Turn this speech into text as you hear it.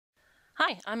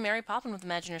Hi, I'm Mary Poplin with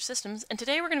Imagineer Systems, and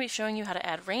today we're going to be showing you how to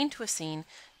add rain to a scene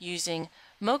using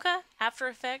Mocha, After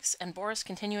Effects, and Boris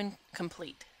Continuum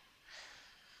Complete.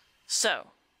 So,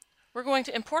 we're going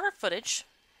to import our footage,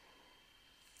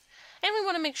 and we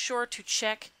want to make sure to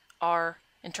check our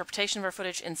interpretation of our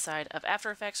footage inside of After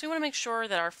Effects. We want to make sure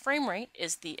that our frame rate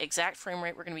is the exact frame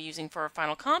rate we're going to be using for our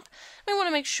final comp. We want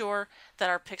to make sure that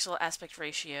our pixel aspect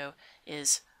ratio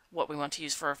is what we want to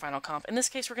use for our final comp. In this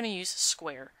case, we're going to use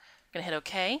square. We're going to hit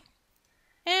OK,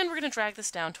 and we're going to drag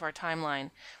this down to our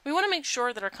timeline. We want to make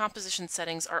sure that our composition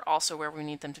settings are also where we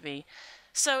need them to be.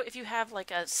 So if you have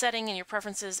like a setting in your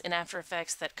preferences in After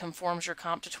Effects that conforms your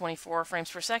comp to 24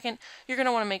 frames per second, you're going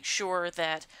to want to make sure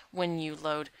that when you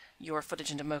load your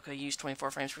footage into Mocha, you use 24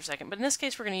 frames per second. But in this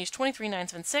case, we're going to use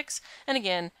 23,976, and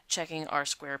again, checking our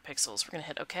square pixels. We're going to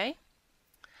hit OK.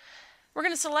 We're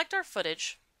going to select our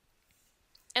footage,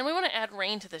 and we want to add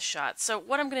rain to this shot. So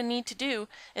what I'm going to need to do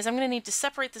is I'm going to need to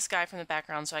separate this guy from the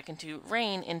background so I can do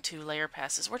rain into layer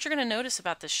passes. What you're going to notice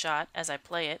about this shot as I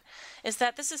play it is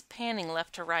that this is panning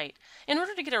left to right. In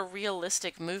order to get a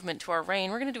realistic movement to our rain,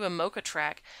 we're going to do a mocha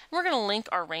track, and we're going to link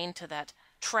our rain to that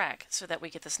track so that we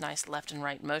get this nice left and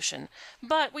right motion.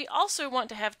 But we also want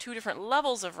to have two different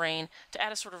levels of rain to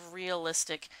add a sort of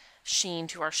realistic sheen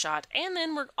to our shot, and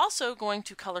then we're also going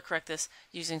to color correct this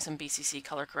using some BCC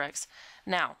color corrects.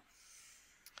 Now,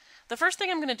 the first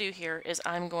thing I'm going to do here is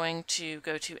I'm going to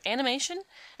go to Animation,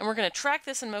 and we're going to track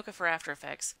this in Mocha for After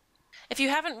Effects. If you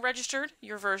haven't registered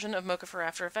your version of Mocha for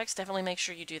After Effects, definitely make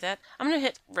sure you do that. I'm going to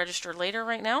hit Register Later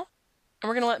right now, and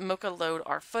we're going to let Mocha load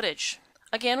our footage.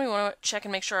 Again, we want to check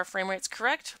and make sure our frame rate's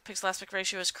correct, pixel aspect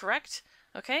ratio is correct.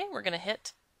 Okay, we're going to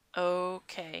hit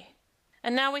OK.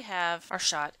 And now we have our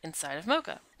shot inside of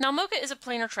Mocha. Now Mocha is a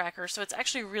planar tracker, so it's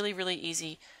actually really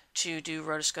easy to do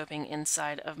rotoscoping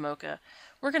inside of Mocha.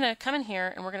 We're going to come in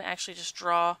here and we're going to actually just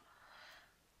draw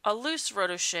a loose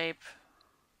roto shape.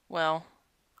 Well,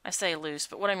 I say loose,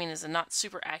 but what I mean is a not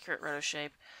super accurate roto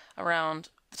shape around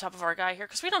the top of our guy here,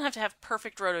 because we don't have to have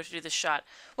perfect roto to do this shot.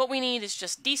 What we need is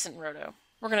just decent roto.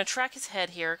 We're going to track his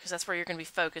head here because that's where you're going to be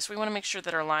focused. We want to make sure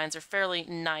that our lines are fairly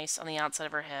nice on the outside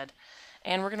of our head.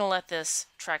 And we're going to let this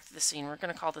track through the scene. We're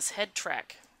going to call this head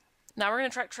track. Now we're going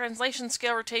to track translation,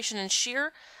 scale, rotation, and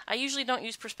shear. I usually don't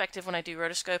use perspective when I do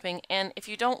rotoscoping, and if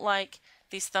you don't like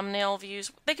these thumbnail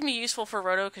views, they can be useful for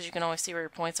roto because you can always see where your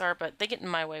points are, but they get in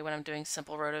my way when I'm doing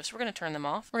simple roto, so we're going to turn them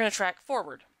off. We're going to track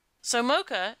forward. So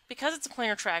Mocha, because it's a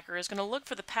planar tracker, is going to look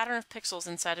for the pattern of pixels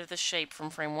inside of this shape from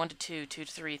frame 1 to 2, 2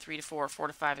 to 3, 3 to 4, 4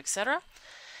 to 5, etc.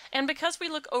 And because we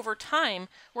look over time,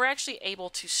 we're actually able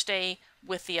to stay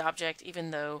with the object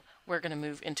even though we're going to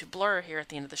move into blur here at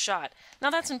the end of the shot. Now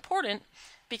that's important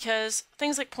because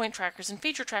things like point trackers and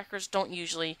feature trackers don't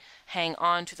usually hang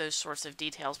on to those sorts of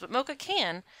details, but Mocha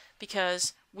can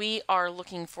because we are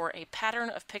looking for a pattern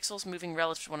of pixels moving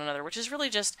relative to one another, which is really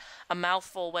just a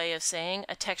mouthful way of saying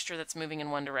a texture that's moving in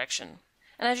one direction.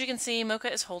 And as you can see,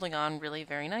 Mocha is holding on really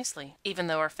very nicely, even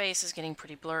though our face is getting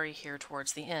pretty blurry here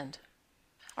towards the end.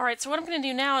 Alright, so what I'm going to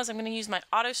do now is I'm going to use my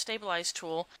Auto Stabilize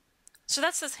tool. So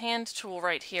that's this hand tool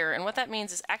right here, and what that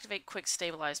means is Activate Quick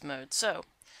Stabilize Mode. So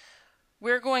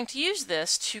we're going to use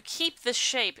this to keep this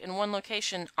shape in one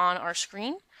location on our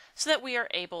screen so that we are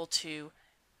able to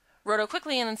roto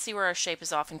quickly and then see where our shape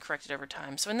is off and correct it over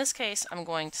time. So in this case, I'm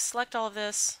going to select all of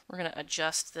this, we're going to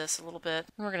adjust this a little bit,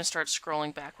 and we're going to start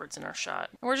scrolling backwards in our shot.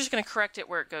 And we're just going to correct it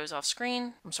where it goes off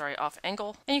screen, off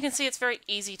angle, and you can see it's very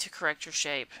easy to correct your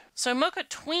shape. So Mocha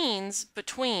tweens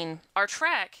between our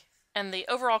track and the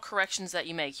overall corrections that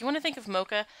you make. You want to think of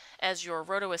Mocha as your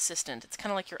roto assistant. It's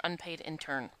kind of like your unpaid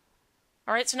intern.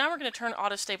 Alright, so now we're going to turn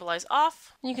Auto Stabilize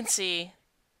off, and you can see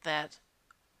that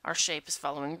our shape is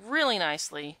following really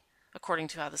nicely according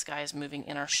to how this guy is moving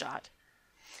in our shot.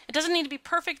 It doesn't need to be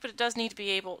perfect, but it does need to be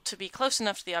able to be close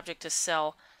enough to the object to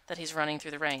sell that he's running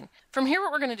through the rain. From here,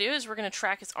 what we're going to do is we're going to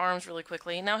track his arms really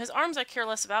quickly. Now his arms I care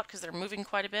less about because they're moving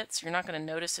quite a bit, so you're not going to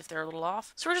notice if they're a little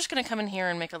off. So we're just going to come in here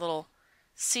and make a little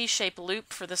C-shape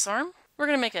loop for this arm. We're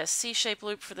going to make a C-shape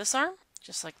loop for this arm,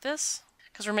 just like this,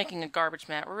 because we're making a garbage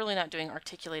mat. We're really not doing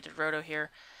articulated roto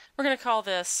here. We're going to call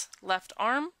this left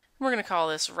arm. We're going to call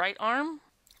this right arm.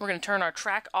 We're going to turn our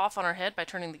track off on our head by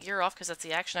turning the gear off because that's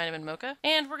the action item in Mocha.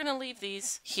 And we're going to leave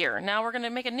these here. Now we're going to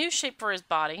make a new shape for his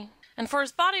body. And for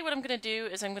his body, what I'm going to do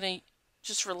is I'm going to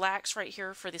just relax right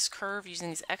here for this curve using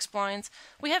these X-splines.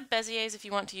 We have Beziers if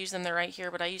you want to use them, they're right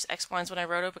here, but I use X-splines when I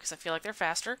roto because I feel like they're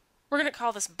faster. We're going to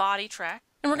call this body track.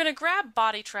 And we're going to grab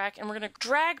body track and we're going to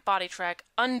drag body track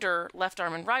under left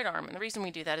arm and right arm. And the reason we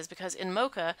do that is because in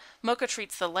Mocha, Mocha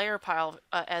treats the layer pile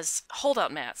as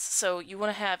holdout mats. So you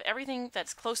want to have everything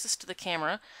that's closest to the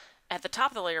camera at the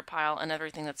top of the layer pile and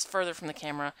everything that's further from the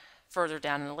camera further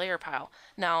down in the layer pile.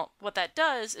 Now, what that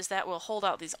does is that will hold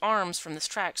out these arms from this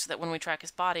track so that when we track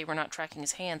his body, we're not tracking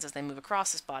his hands as they move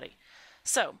across his body.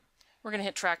 So, we're going to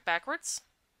hit track backwards,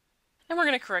 and we're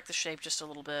going to correct the shape just a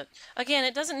little bit. Again,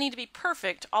 it doesn't need to be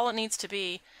perfect. All it needs to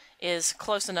be is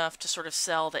close enough to sort of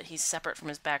sell that he's separate from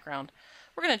his background.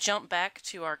 We're going to jump back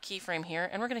to our keyframe here,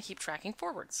 and we're going to keep tracking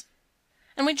forwards.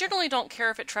 And we generally don't care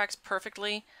if it tracks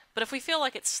perfectly, but if we feel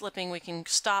like it's slipping, we can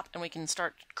stop and we can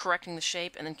start correcting the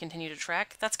shape and then continue to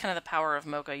track. That's kind of the power of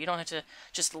mocha. You don't have to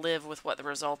just live with what the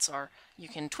results are. You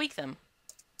can tweak them.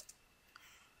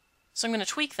 So I'm going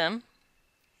to tweak them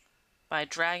by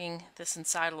dragging this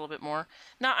inside a little bit more.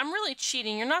 Now, I'm really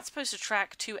cheating. You're not supposed to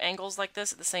track two angles like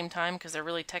this at the same time because they're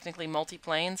really technically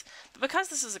multi-planes. But because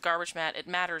this is a garbage mat, it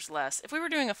matters less. If we were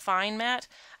doing a fine mat,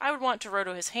 I would want to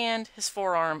roto his hand, his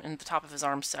forearm, and the top of his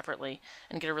arm separately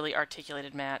and get a really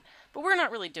articulated mat. But we're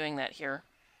not really doing that here.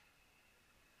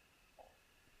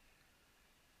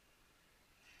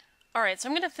 Alright, so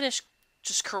I'm going to finish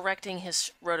just correcting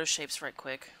his roto shapes right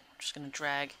quick. I'm just going to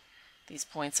drag these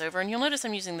points over, and you'll notice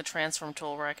I'm using the transform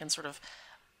tool where I can sort of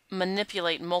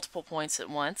manipulate multiple points at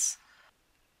once.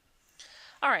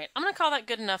 Alright, I'm going to call that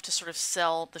good enough to sort of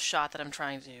sell the shot that I'm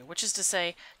trying to do, which is to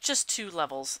say just 2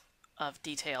 levels of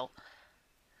detail.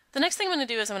 The next thing I'm going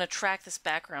to do is I'm going to track this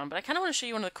background, but I kind of want to show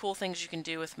you one of the cool things you can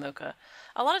do with mocha.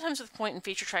 A lot of times with point and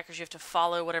feature trackers you have to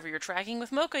follow whatever you're tracking.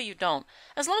 With mocha you don't.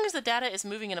 As long as the data is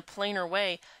moving in a planar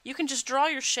way, you can just draw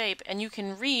your shape and you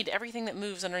can read everything that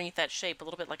moves underneath that shape, a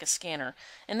little bit like a scanner.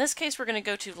 In this case we're going to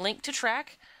go to link to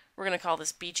track. We're going to call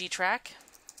this BG track.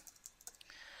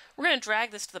 We're going to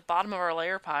drag this to the bottom of our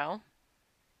layer pile.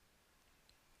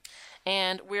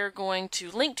 And we're going to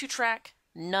link to track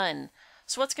none.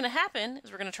 So what's going to happen is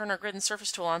we're going to turn our grid and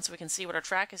surface tool on so we can see what our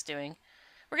track is doing.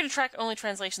 We're going to track only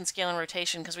translation, scale, and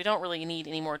rotation because we don't really need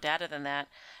any more data than that.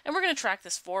 And we're going to track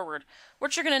this forward.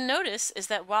 What you're going to notice is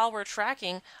that while we're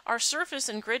tracking, our surface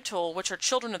and grid tool, which are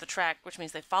children of the track, which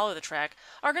means they follow the track,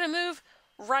 are going to move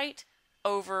right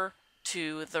over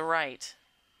to the right.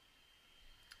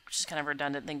 Which is kind of a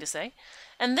redundant thing to say.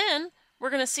 And then we're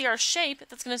going to see our shape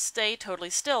that's going to stay totally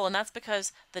still, and that's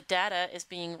because the data is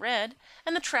being read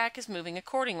and the track is moving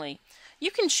accordingly.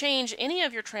 You can change any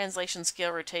of your translation,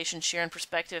 scale, rotation, shear, and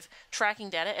perspective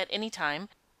tracking data at any time.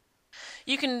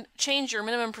 You can change your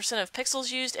minimum % of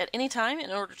pixels used at any time in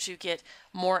order to get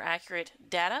more accurate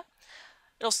data.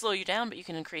 It'll slow you down, but you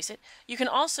can increase it. You can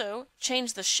also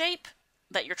change the shape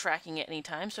that you're tracking at any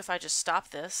time. So if I just stop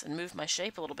this and move my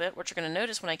shape a little bit, what you're going to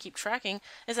notice when I keep tracking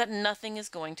is that nothing is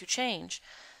going to change.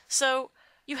 So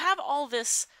you have all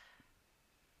this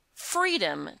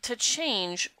freedom to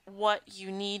change what you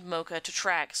need mocha to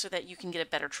track so that you can get a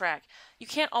better track. You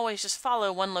can't always just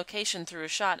follow one location through a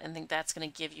shot and think that's going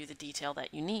to give you the detail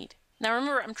that you need. Now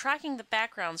remember, I'm tracking the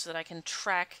background so that I can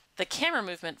track the camera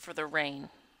movement for the rain.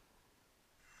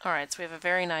 Alright, so we have a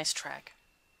very nice track.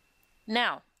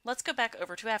 Now, let's go back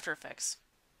over to After Effects.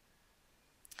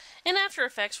 In After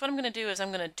Effects, what I'm going to do is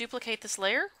I'm going to duplicate this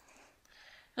layer,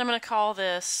 and I'm going to call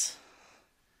this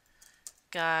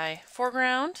guy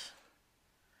foreground.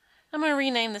 I'm going to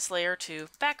rename this layer to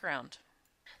background.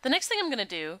 The next thing I'm going to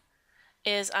do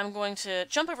is I'm going to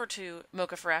jump over to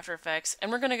Mocha for After Effects,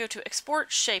 and we're going to go to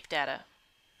Export Shape Data.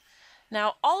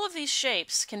 Now, all of these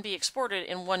shapes can be exported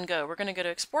in one go. We're going to go to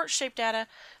Export Shape Data, and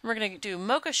we're going to do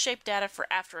Mocha Shape Data for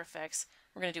After Effects.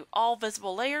 We're going to do all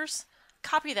visible layers,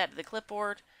 copy that to the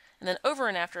clipboard, and then over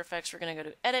in After Effects we're going to go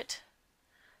to Edit,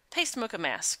 Paste Mocha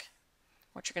Mask.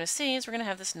 What you're going to see is we're going to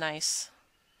have this nice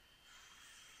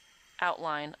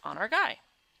outline on our guy.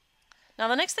 Now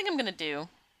the next thing I'm going to do,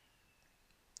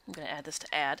 I'm going to add this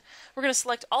to Add. We're going to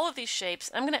select all of these shapes.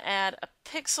 I'm going to add a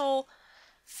pixel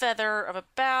feather of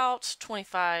about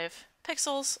 25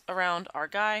 pixels around our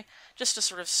guy, just a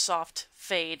sort of soft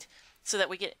fade, so that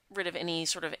we get rid of any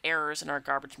sort of errors in our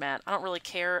garbage mat. I don't really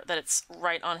care that it's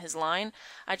right on his line.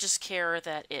 I just care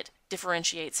that it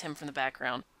differentiates him from the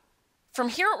background. From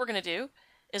here, what we're going to do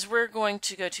is we're going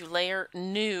to go to Layer,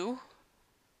 New,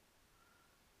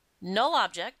 Null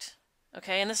Object.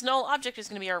 Okay, and this null object is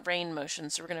going to be our rain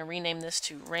motion, so we're going to rename this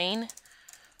to Rain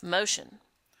Motion.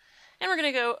 And we're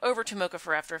going to go over to Mocha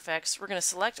for After Effects. We're going to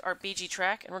select our BG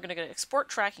track, and we're going to go to Export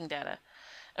Tracking Data.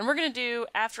 And we're going to do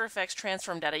After Effects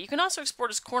Transform Data. You can also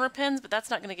export as corner pins, but that's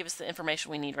not going to give us the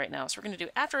information we need right now. So we're going to do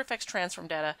After Effects Transform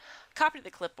Data, copy to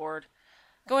the clipboard,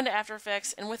 go into After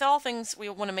Effects, and with all things, we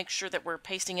want to make sure that we're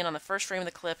pasting in on the first frame of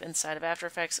the clip inside of After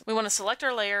Effects. We want to select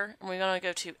our layer, and we want to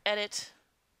go to Edit,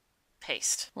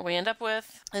 paste. What we end up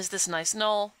with is this nice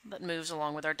null that moves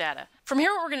along with our data. From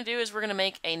here, what we're going to do is we're going to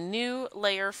make a new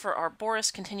layer for our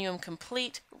Boris Continuum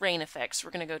Complete Rain effects.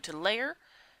 We're going to go to Layer,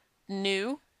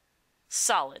 New,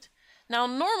 Solid. Now,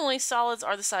 normally solids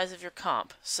are the size of your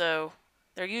comp, so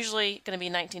they're usually going to be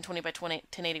 1920 by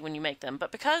 1080 when you make them.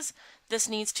 But because this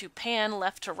needs to pan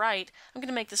left to right, I'm going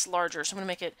to make this larger. So I'm going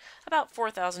to make it about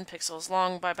 4,000 pixels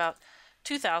long by about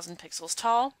 2,000 pixels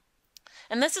tall.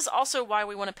 And this is also why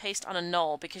we want to paste on a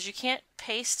null, because you can't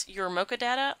paste your mocha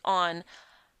data on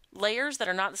layers that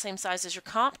are not the same size as your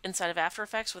comp inside of After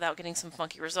Effects without getting some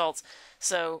funky results.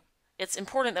 So it's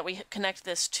important that we connect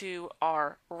this to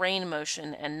our rain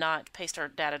motion and not paste our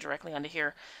data directly onto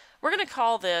here. We're going to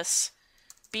call this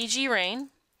BG Rain,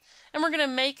 and we're going to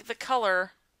make the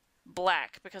color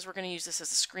black because we're going to use this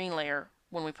as a screen layer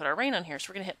when we put our rain on here. So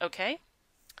we're going to hit OK.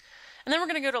 And then we're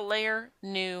going to go to Layer,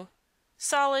 New,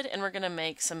 Solid, and we're going to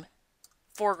make some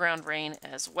foreground rain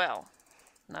as well.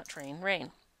 Not train,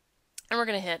 rain. And we're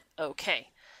going to hit OK.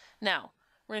 Now,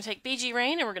 we're going to take BG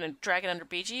Rain and we're going to drag it under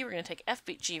BG. We're going to take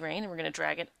FBG Rain and we're going to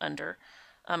drag it under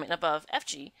and above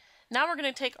FG. Now we're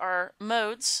going to take our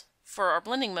modes for our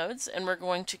blending modes and we're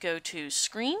going to go to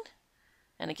Screen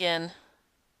and again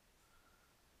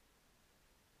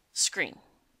Screen.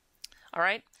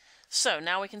 Alright, so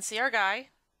now we can see our guy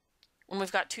when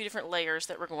we've got two different layers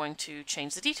that we're going to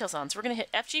change the details on. So we're going to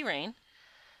hit FG Rain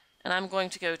and I'm going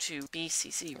to go to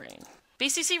BCC Rain.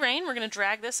 BCC Rain, we're going to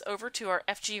drag this over to our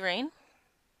FG Rain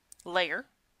layer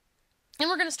and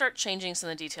we're going to start changing some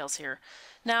of the details here.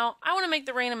 Now I want to make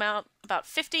the rain amount about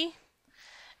 50,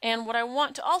 and what I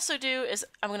want to also do is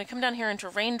I'm going to come down here into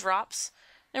raindrops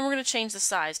and we're going to change the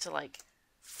size to like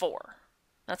 4.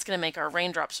 That's going to make our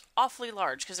raindrops awfully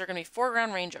large because they're going to be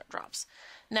foreground raindrops.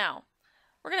 Now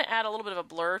we're going to add a little bit of a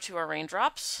blur to our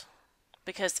raindrops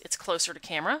because it's closer to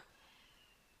camera.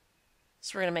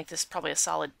 So we're going to make this probably a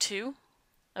solid 2.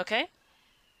 Okay?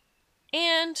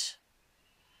 And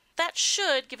that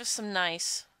should give us some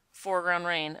nice foreground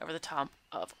rain over the top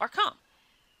of our comp.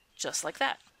 Just like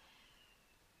that.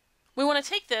 We want to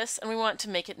take this and we want to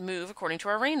make it move according to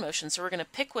our rain motion. So we're going to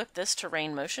pick whip this to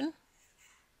rain motion.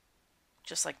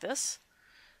 Just like this.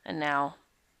 And now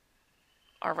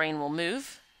our rain will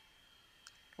move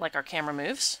like our camera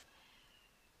moves.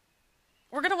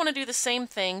 We're going to want to do the same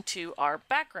thing to our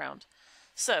background.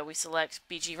 So we select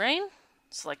BG Rain,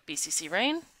 select BCC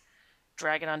Rain,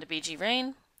 drag it onto BG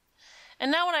Rain.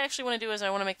 And now what I actually want to do is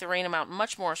I want to make the rain amount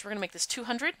much more. So we're going to make this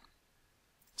 200.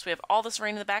 So we have all this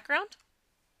rain in the background.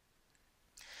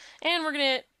 And we're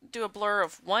going to do a blur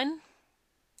of 1.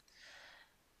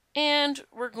 And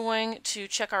we're going to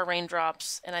check our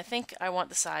raindrops. And I think I want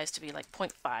the size to be like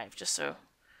 0.5 just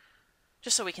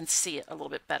so we can see it a little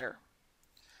bit better.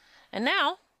 And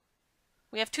now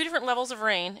we have two different levels of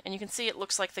rain, and you can see it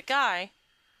looks like the guy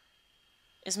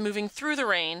is moving through the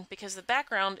rain because the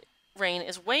background rain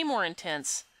is way more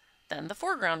intense than the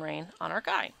foreground rain on our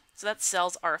guy. So that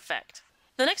sells our effect.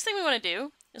 The next thing we want to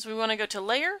do is we want to go to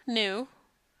Layer, New,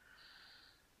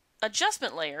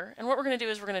 Adjustment Layer, and what we're going to do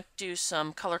is we're going to do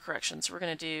some color corrections. We're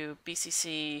going to do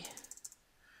BCC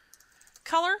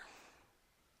Color,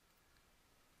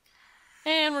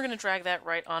 and we're going to drag that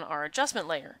right on our adjustment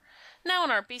layer. Now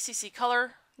in our BCC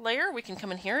color layer, we can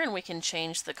come in here and we can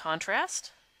change the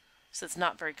contrast so it's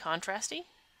not very contrasty,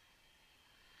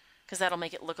 because that'll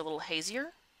make it look a little hazier.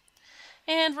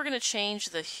 And we're going to change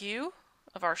the hue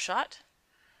of our shot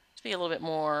to be a little bit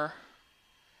more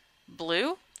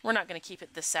blue. We're not going to keep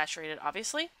it this saturated,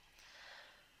 obviously.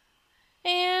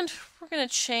 And we're going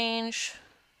to change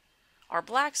our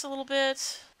blacks a little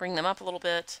bit, bring them up a little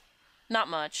bit, not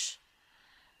much.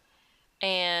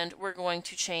 And we're going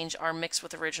to change our mix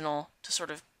with original to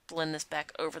sort of blend this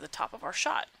back over the top of our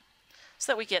shot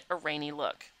so that we get a rainy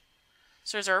look.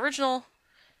 So here's our original,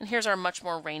 and here's our much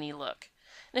more rainy look.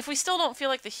 And if we still don't feel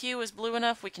like the hue is blue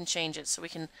enough, we can change it. So we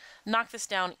can knock this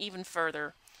down even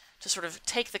further to sort of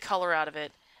take the color out of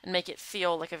it and make it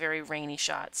feel like a very rainy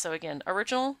shot. So again,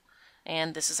 original,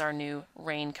 and this is our new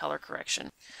rain color correction.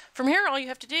 From here, all you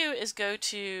have to do is go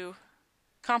to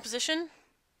Composition,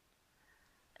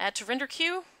 Add to Render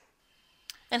Queue,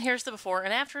 and here's the before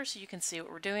and after so you can see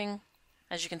what we're doing.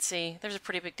 As you can see, there's a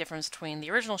pretty big difference between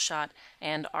the original shot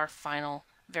and our final,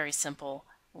 very simple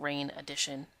rain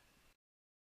edition.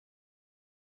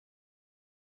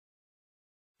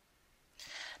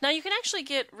 Now you can actually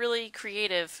get really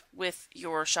creative with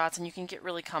your shots and you can get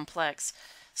really complex.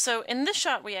 So in this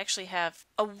shot we actually have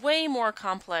a way more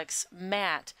complex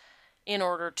matte in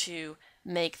order to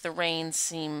make the rain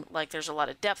seem like there's a lot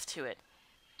of depth to it.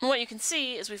 And what you can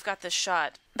see is we've got this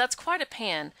shot that's quite a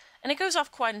pan and it goes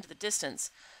off quite into the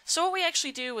distance. So what we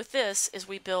actually do with this is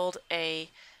we build a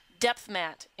depth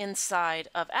mat inside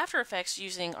of After Effects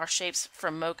using our shapes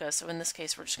from Mocha. So in this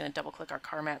case, we're just going to double click our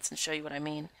car mats and show you what I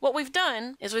mean. What we've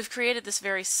done is we've created this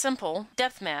very simple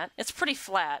depth mat. It's pretty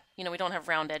flat, you know, we don't have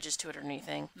round edges to it or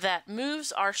anything, that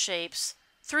moves our shapes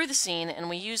through the scene, and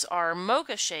we use our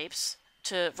Mocha shapes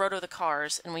to roto the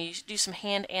cars, and we do some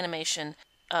hand animation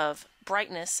of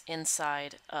brightness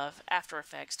inside of After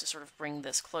Effects to sort of bring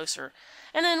this closer.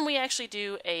 And then we actually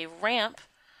do a ramp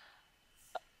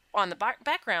on the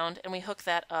background, and we hook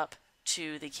that up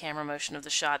to the camera motion of the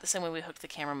shot, the same way we hooked the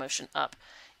camera motion up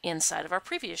inside of our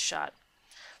previous shot.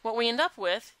 What we end up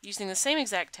with, using the same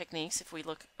exact techniques, if we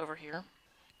look over here,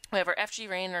 we have our FG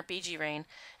rain and our BG rain,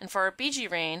 and for our BG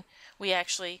rain, we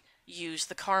actually use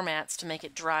the car mats to make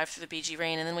it drive through the BG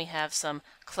rain, and then we have some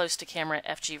close to camera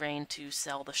FG rain to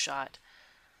sell the shot.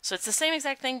 So it's the same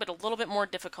exact thing, but a little bit more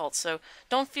difficult, so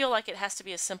don't feel like it has to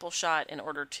be a simple shot in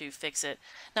order to fix it.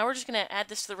 Now we're just going to add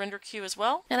this to the render queue as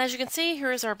well. And as you can see,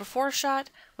 here is our before shot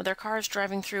with our cars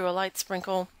driving through a light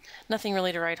sprinkle. Nothing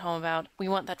really to write home about. We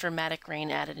want that dramatic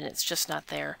rain added, and it's just not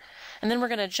there. And then we're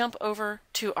going to jump over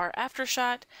to our after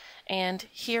shot, and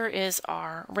here is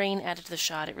our rain added to the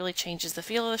shot. It really changes the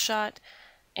feel of the shot,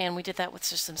 and we did that with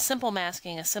just some simple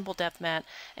masking, a simple depth mat,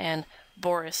 and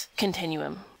Boris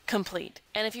Continuum Complete.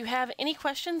 And if you have any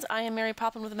questions, I am Mary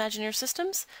Poplin with Imagineer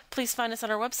Systems. Please find us on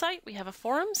our website. We have a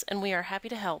forums, and we are happy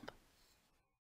to help.